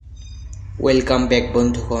Welcome back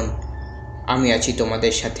বন্ধুগণ, আমি আছি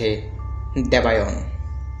তোমাদের সাথে দেবায়ন।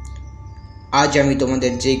 আজ আমি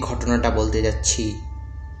তোমাদের যেই ঘটনাটা বলতে যাচ্ছি,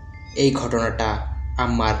 এই ঘটনাটা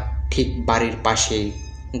আমার ঠিক বাড়ির পাশেই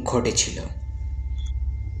ঘটেছিল।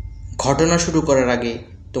 ঘটনা শুরু করার আগে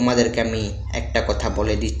তোমাদেরকে আমি একটা কথা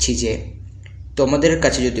বলে দিচ্ছি যে তোমাদের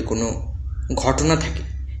কাছে যদি কোনো ঘটনা থাকে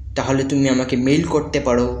তাহলে তুমি আমাকে মেইল করতে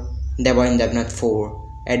পারো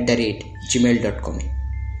debayandevannath4@gmail.com।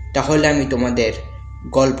 তাহলে আমি তোমাদের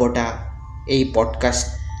গল্পটা এই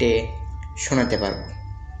পডকাস্টে শোনাতে পারব।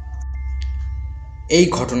 এই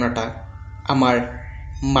ঘটনাটা আমার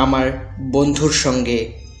মামার বন্ধুর সঙ্গে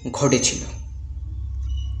ঘটেছিল।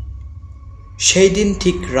 সেই দিন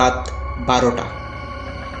ঠিক রাত 12টা।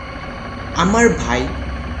 আমার ভাই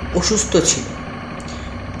অসুস্থ ছিল,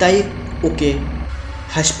 তাই ওকে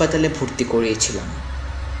হাসপাতালে ভর্তি করিয়েছিলাম।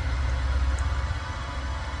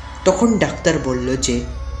 তখন ডাক্তার বলল যে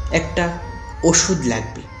একটা ওষুধ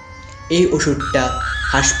লাগবে। এই ওষুধটা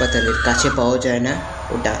হাসপাতালের কাছে পাওয়া যায় না,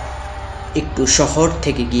 ওটা একটু শহর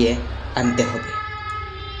থেকে গিয়ে আনতে হবে।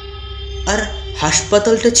 আর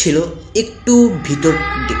হাসপাতালটা ছিল একটু ভিতর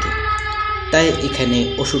দিকে, তাই এখানে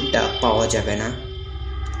ওষুধটা পাওয়া যাবে না।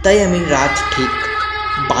 তাই আমি রাত ঠিক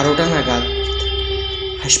 12টা নাগাদ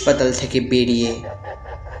হাসপাতাল থেকে বেরিয়ে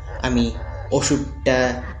আমি ওষুধটা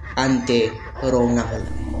আনতে রওনা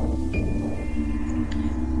হলাম।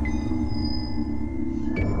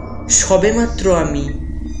 সবেমাত্র আমি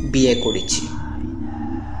বিয়ে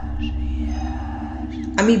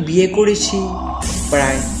করেছি।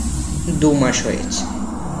 প্রায় 2 মাস হয়েছে,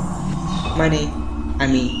 মানে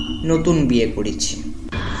আমি নতুন বিয়ে করেছি।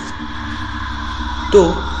 তো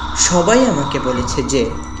সবাই আমাকে বলেছে যে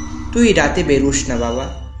তুই রাতে বেরোস না বাবা,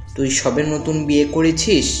 তুই সবে নতুন বিয়ে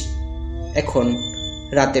করেছিস, এখন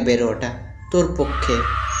রাতে বেরোটা তোর পক্ষে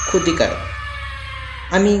ক্ষতিকারক।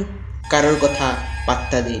 আমি কারোর কথা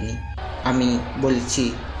পাত্তা দিইনি। আমি বলছি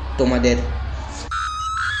তোমাদের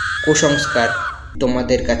কুসংস্কার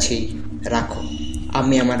তোমাদের কাছেই রাখো,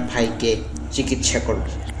 আমি আমার ভাইকে চিকিৎসা করব,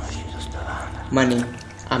 মানে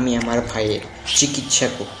আমি আমার ভাইয়ের চিকিৎসা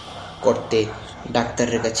করতে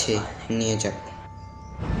ডাক্তারের কাছে নিয়ে যাব।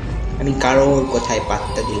 আমি কারোর কথায়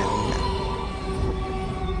পাত্তা দিলাম না।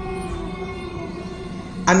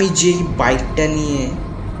 আমি যেই বাইকটা নিয়ে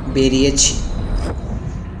বেরিয়েছি,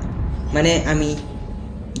 মানে আমি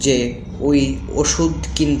যে ওই ওষুধ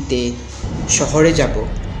কিনতে শহরে যাব,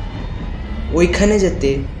 ওইখানে যেতে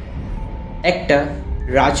একটা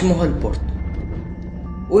রাজমহল পড়ত।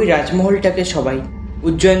 ওই রাজমহলটাকে সবাই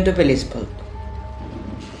উজ্জয়ন্ত প্যালেস বলত।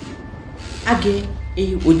 আগে এই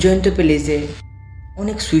উজ্জয়ন্ত প্যালেসে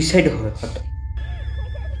অনেক সুইসাইড হতো,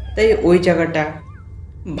 তাই ওই জায়গাটা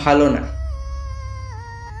ভালো না।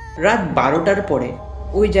 রাত 12টার পরে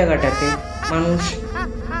ওই জায়গাটাতে মানুষ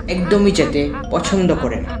একদমই যেতে পছন্দ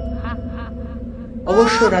করে না।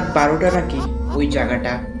 অবশ্য রাত 12টার আগে ওই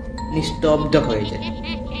জায়গাটা নিস্তব্ধ হয়ে যায়,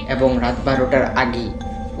 এবং রাত 12টার আগেই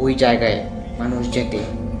ওই জায়গায় মানুষ যেতে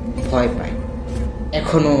ভয় পায়।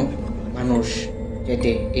 এখনও মানুষ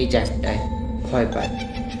যেতে এই জায়গাটায় ভয় পায়,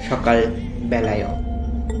 সকাল বেলায়ও।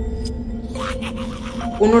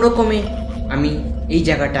 কোনো রকমে আমি এই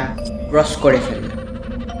জায়গাটা ক্রস করে ফেললাম।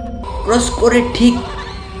 ক্রস করে ঠিক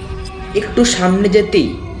একটু সামনে যেতেই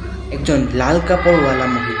একজন লাল কাপড়ওয়ালা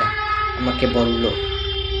মহিলা আমাকে বলল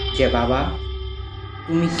যে বাবা,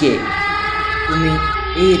 তুমি কে? তুমি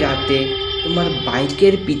এই রাতে তোমার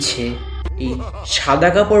বাইকের পিছে এই সাদা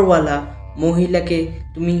কাপড়ওয়ালা মহিলাকে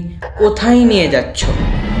তুমি কোথায় নিয়ে যাচ্ছ?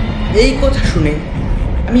 এই কথা শুনে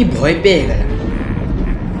আমি ভয় পেয়ে গেলাম।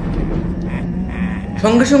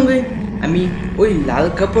 সঙ্গে সঙ্গে আমি ওই লাল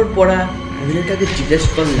কাপড় পরা মহিলাটাকে জিজ্ঞেস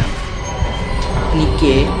করলাম, আপনি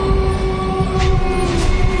কে?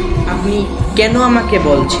 আপনি কেন আমাকে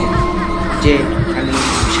বলছেন যে আমি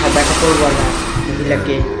সাদা কাপড়ওয়ালা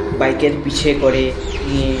মহিলাকে বাইকের পিছে করে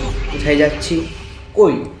নিয়ে কোথায় যাচ্ছি?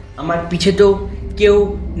 কই, আমার পিছে তো কেউ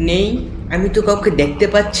নেই, আমি তো কাউকে দেখতে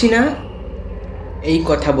পাচ্ছি না। এই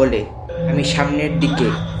কথা বলে আমি সামনের দিকে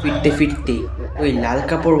ফিরতে ফিরতে ওই লাল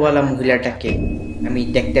কাপড়ওয়ালা মহিলাটাকে আমি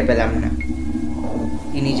দেখতে পেলাম না।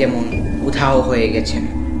 তিনি যেমন উধাও হয়ে গেছেন।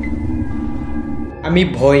 আমি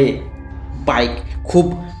ভয়ে বাইক খুব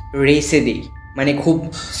রেসে দিই, মানে খুব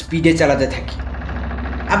স্পিডে চালাতে থাকি।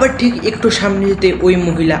 আবার ঠিক একটু সামনে যেতে ওই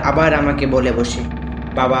মহিলা আবার আমাকে বলে বসে,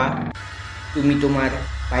 বাবা, তুমি তোমার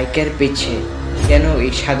বাইকের পেছে কেন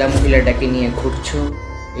এই সাদা মহিলাটাকে নিয়ে ঘুরছো?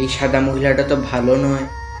 এই সাদা মহিলাটা তো ভালো নয়।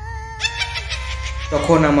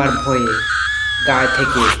 তখন আমার ভয়ে গা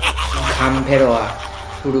থেকে ঘাম বেরোয়া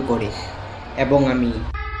শুরু করে, এবং আমি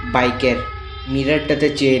বাইকের মিররটাতে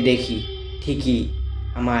চেয়ে দেখি ঠিকই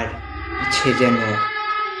আমার পিছে যেন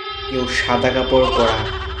কেউ সাদা কাপড় পরা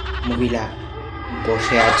মহিলা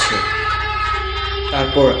বসে আছে।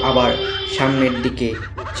 তারপর আবার সামনের দিকে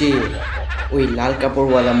চেয়ে ওই লাল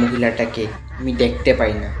কাপড়ওয়ালা মহিলাটাকে আমি দেখতে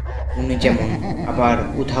পাই না, উনি যেমন আবার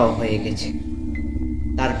উধাও হয়ে গেছে।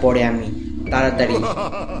 তারপরে আমি তাড়াতাড়ি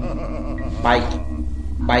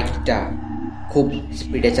বাইকটা খুব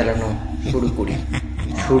স্পিডে চালানো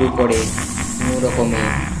শুরু করে কোনো রকমে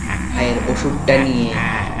ভাইয়ের ওষুধটা নিয়ে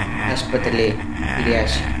হাসপাতালে ফিরে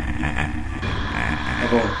আসি।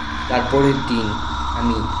 এবং তারপরের দিন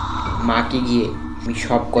আমি মাকে গিয়ে আমি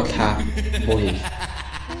সব কথা বলি।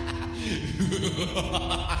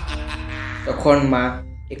 তখন মা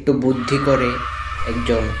একটু বুদ্ধি করে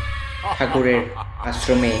একজন ঠাকুরের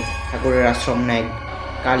আশ্রম না এক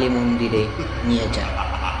কালী মন্দিরে নিয়ে যায়।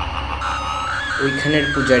 ওইখানের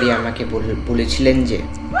পূজারী আমাকে বলেছিলেন যে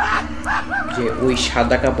ওই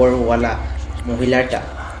সাদা কাপড়ওয়ালা মহিলাটা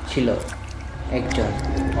ছিল একজন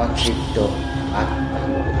অতৃপ্ত আত্মা।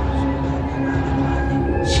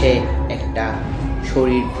 সে একটা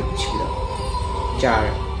শরীর খুঁজছিল, যার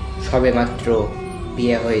সবেমাত্র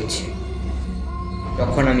বিয়ে হয়েছে।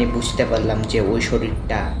 তখন আমি বুঝতে পারলাম যে ওই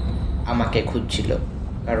শরীরটা আমাকে খুঁজছিল,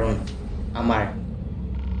 কারণ আমার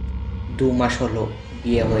 2 মাস হলো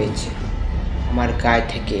বিয়ে হয়েছে। আমার গায়ে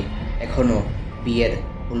থেকে এখনো বিয়ের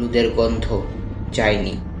হলুদের গন্ধ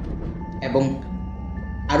যায়নি। এবং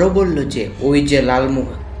আরও বলল যে ওই যে লাল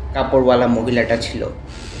কাপড়ওয়ালা মহিলাটা ছিল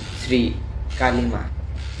শ্রী কালীমা।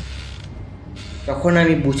 তখন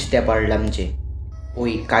আমি বুঝতে পারলাম যে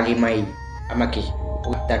ওই কালীমাই আমাকে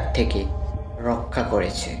উত্তার থেকে রক্ষা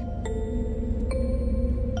করেছে।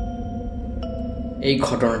 এই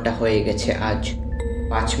ঘটনাটা হয়ে গেছে আজ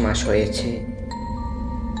 5 মাস হয়েছে।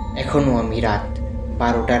 এখনো আমি রাত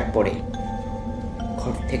 12টার পরে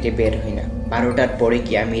ঘর থেকে বের হই না। 12টার পরে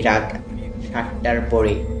কি, আমি রাত 7টার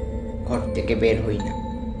পরে ঘর থেকে বের হই না।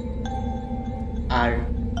 আর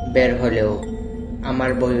বের হলেও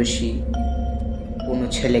আমার বয়সী কোনো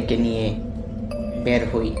ছেলেকে নিয়ে বের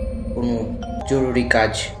হই কোনো জরুরি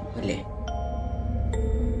কাজ হলে।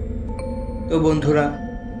 তো বন্ধুরা,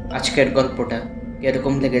 আজকের গল্পটা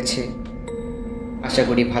কিরকম লেগেছে? আশা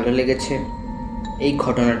করি ভালো লেগেছে। এই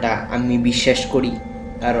ঘটনাটা আমি বিশ্বাস করি,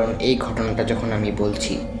 কারণ এই ঘটনাটা যখন আমি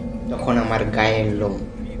বলছি তখন আমার গায়ের লোম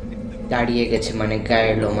দাঁড়িয়ে গেছে, মানে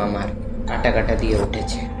গায়ের লোম আমার কাটা দিয়ে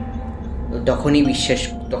উঠেছে। তো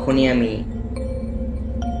তখনই আমি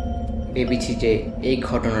ভেবেছি যে এই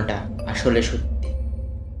ঘটনাটা আসলে সত্যি।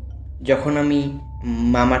 যখন আমি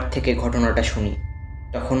মামার থেকে ঘটনাটা শুনি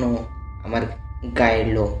তখনও আমার গায়ের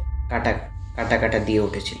লোম কাটা দিয়ে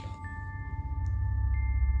উঠেছিল।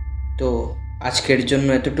 তো আজকের জন্য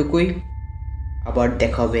এতটুকুই। আবার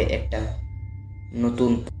দেখা হবে একটা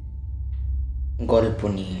নতুন গল্প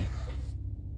নিয়ে।